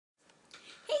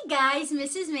Guys,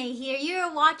 Mrs. May here.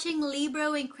 You're watching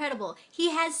Libro Incredible. He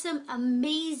has some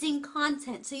amazing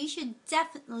content, so you should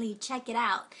definitely check it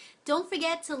out. Don't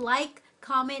forget to like,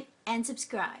 comment, and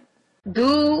subscribe.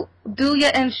 Do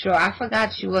your intro. I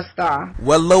forgot you a star.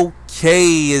 Well,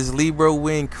 okay, is Libro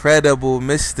Incredible,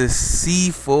 Mr.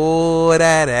 C for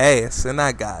that ass, and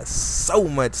I got so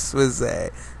much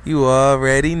swizz. You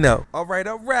already know. All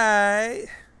right.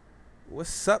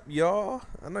 What's up, y'all?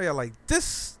 I know y'all like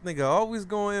this nigga always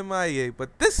going MIA,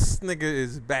 but this nigga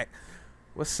is back.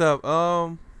 What's up?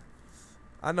 I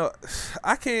know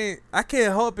I can't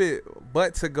help it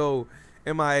but to go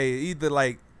MIA. Either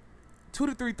like 2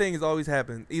 to 3 things always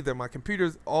happen. Either my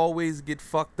computers always get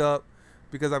fucked up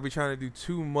because I be trying to do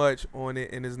too much on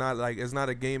it, and it's not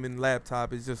a gaming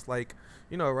laptop. It's just like,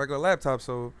 you know, a regular laptop.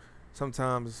 So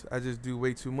sometimes I just do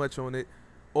way too much on it,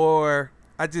 or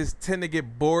I just tend to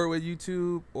get bored with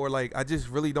YouTube, or like I just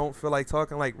really don't feel like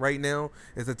talking. Like right now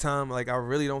is the time like I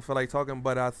really don't feel like talking,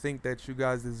 but I think that you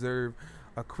guys deserve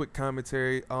a quick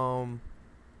commentary. Or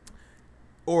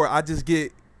I just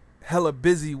get hella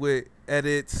busy with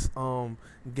edits,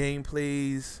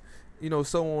 gameplays, you know,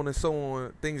 so on and so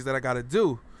on, things that I gotta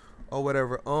do or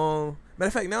whatever. Matter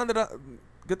of fact, now that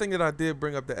good thing that I did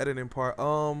bring up the editing part.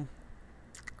 I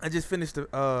just finished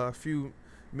a few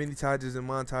mini tages and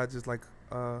montages like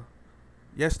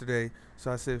yesterday,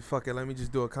 so I said fuck it, let me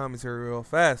just do a commentary real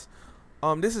fast.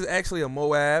 This is actually a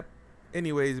MOAB.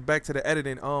 Anyways, back to the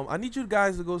editing. I need you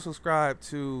guys to go subscribe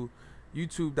to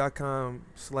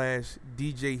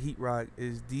youtube.com/DJ Heatrock.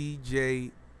 Is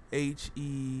DJHEATROCK,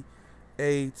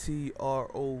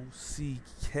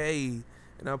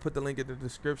 and I'll put the link in the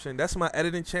description. That's my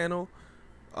editing channel.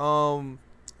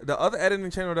 The other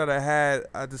editing channel that I had,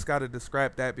 I just got to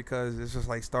scrap that because it's just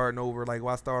like starting over. Like,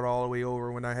 why start all the way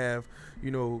over when I have,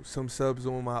 you know, some subs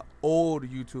on my old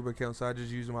YouTube account? So I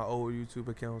just use my old YouTube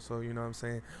account. So, you know what I'm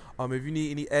saying? If you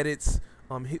need any edits,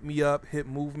 hit me up, hit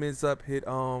movements up, hit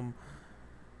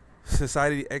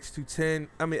Society X210.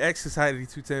 I mean X Society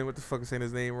 210. What the fuck, I'm saying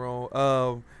his name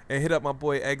wrong. And hit up my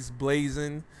boy X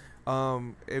Blazing.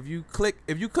 If you click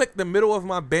the middle of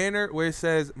my banner where it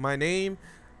says my name,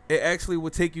 it actually will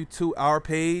take you to our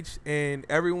page, and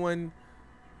the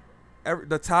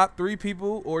top 3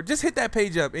 people, or just hit that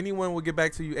page up. Anyone will get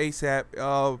back to you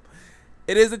ASAP.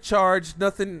 It is a charge,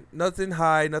 nothing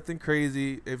high, nothing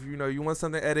crazy. If you know you want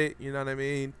something to edit, you know what I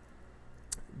mean,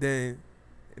 then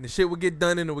and the shit will get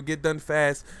done, and it will get done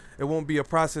fast. It won't be a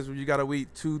process where you gotta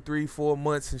wait 2, 3, 4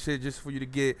 months and shit just for you to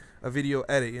get a video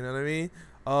edit. You know what I mean?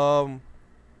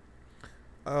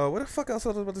 What the fuck else I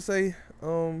was about to say?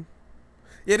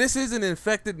 Yeah, this is an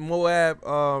infected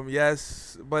MOAB,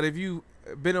 yes, but if you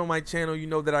been on my channel, you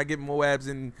know that I get MOABs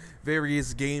in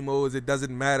various game modes. It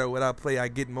doesn't matter what I play, I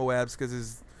get MOABs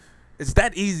because it's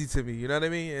that easy to me, you know what I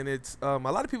mean? And it's a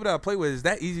lot of people that I play with, it's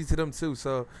that easy to them too.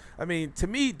 So I mean, to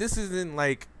me, this isn't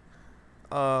like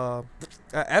an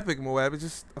epic MOAB. It's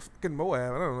just a fucking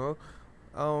MOAB. I don't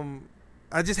know.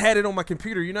 I just had it on my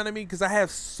computer, you know what I mean? Because I have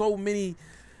so many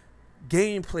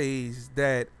gameplays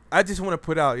that I just want to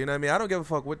put out, you know what I mean? I don't give a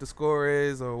fuck what the score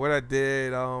is or what I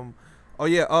did. Oh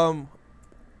yeah,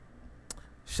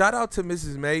 shout out to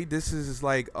Mrs. May. This is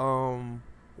like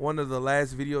one of the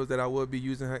last videos that I will be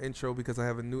using her intro because I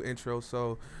have a new intro.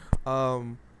 So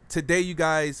today you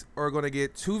guys are gonna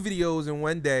get 2 videos in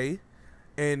one day,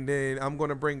 and then I'm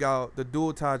gonna bring out the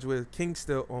dual taj with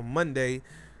Kingstill on Monday.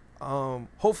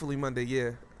 Hopefully Monday,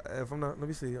 yeah. If I'm not, let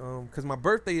me see. Cause my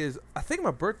birthday is, I think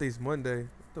my birthday's Monday.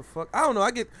 The fuck, I don't know.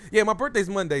 My birthday's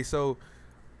Monday, so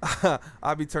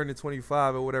I'll be turning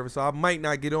 25 or whatever, so I might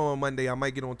not get on Monday. I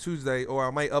might get on Tuesday, or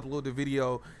I might upload the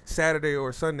video Saturday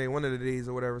or Sunday, one of the days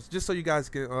or whatever, just so you guys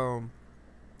can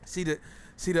see the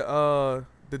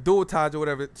dual taj or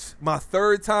whatever. It's my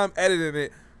 3rd time editing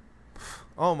it.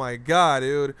 Oh my god,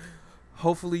 dude.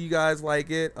 Hopefully you guys like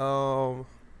it.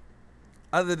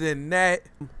 Other than that,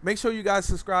 make sure you guys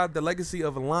subscribe to Legacy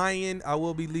of Lion. I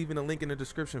will be leaving a link in the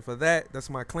description for that. That's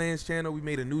my clan's channel. We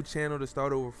made a new channel to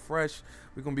start over fresh.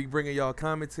 We're going to be bringing y'all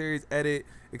commentaries, edit,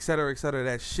 etc., etc.,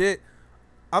 that shit.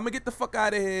 I'm going to get the fuck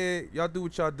out of here. Y'all do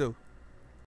what y'all do.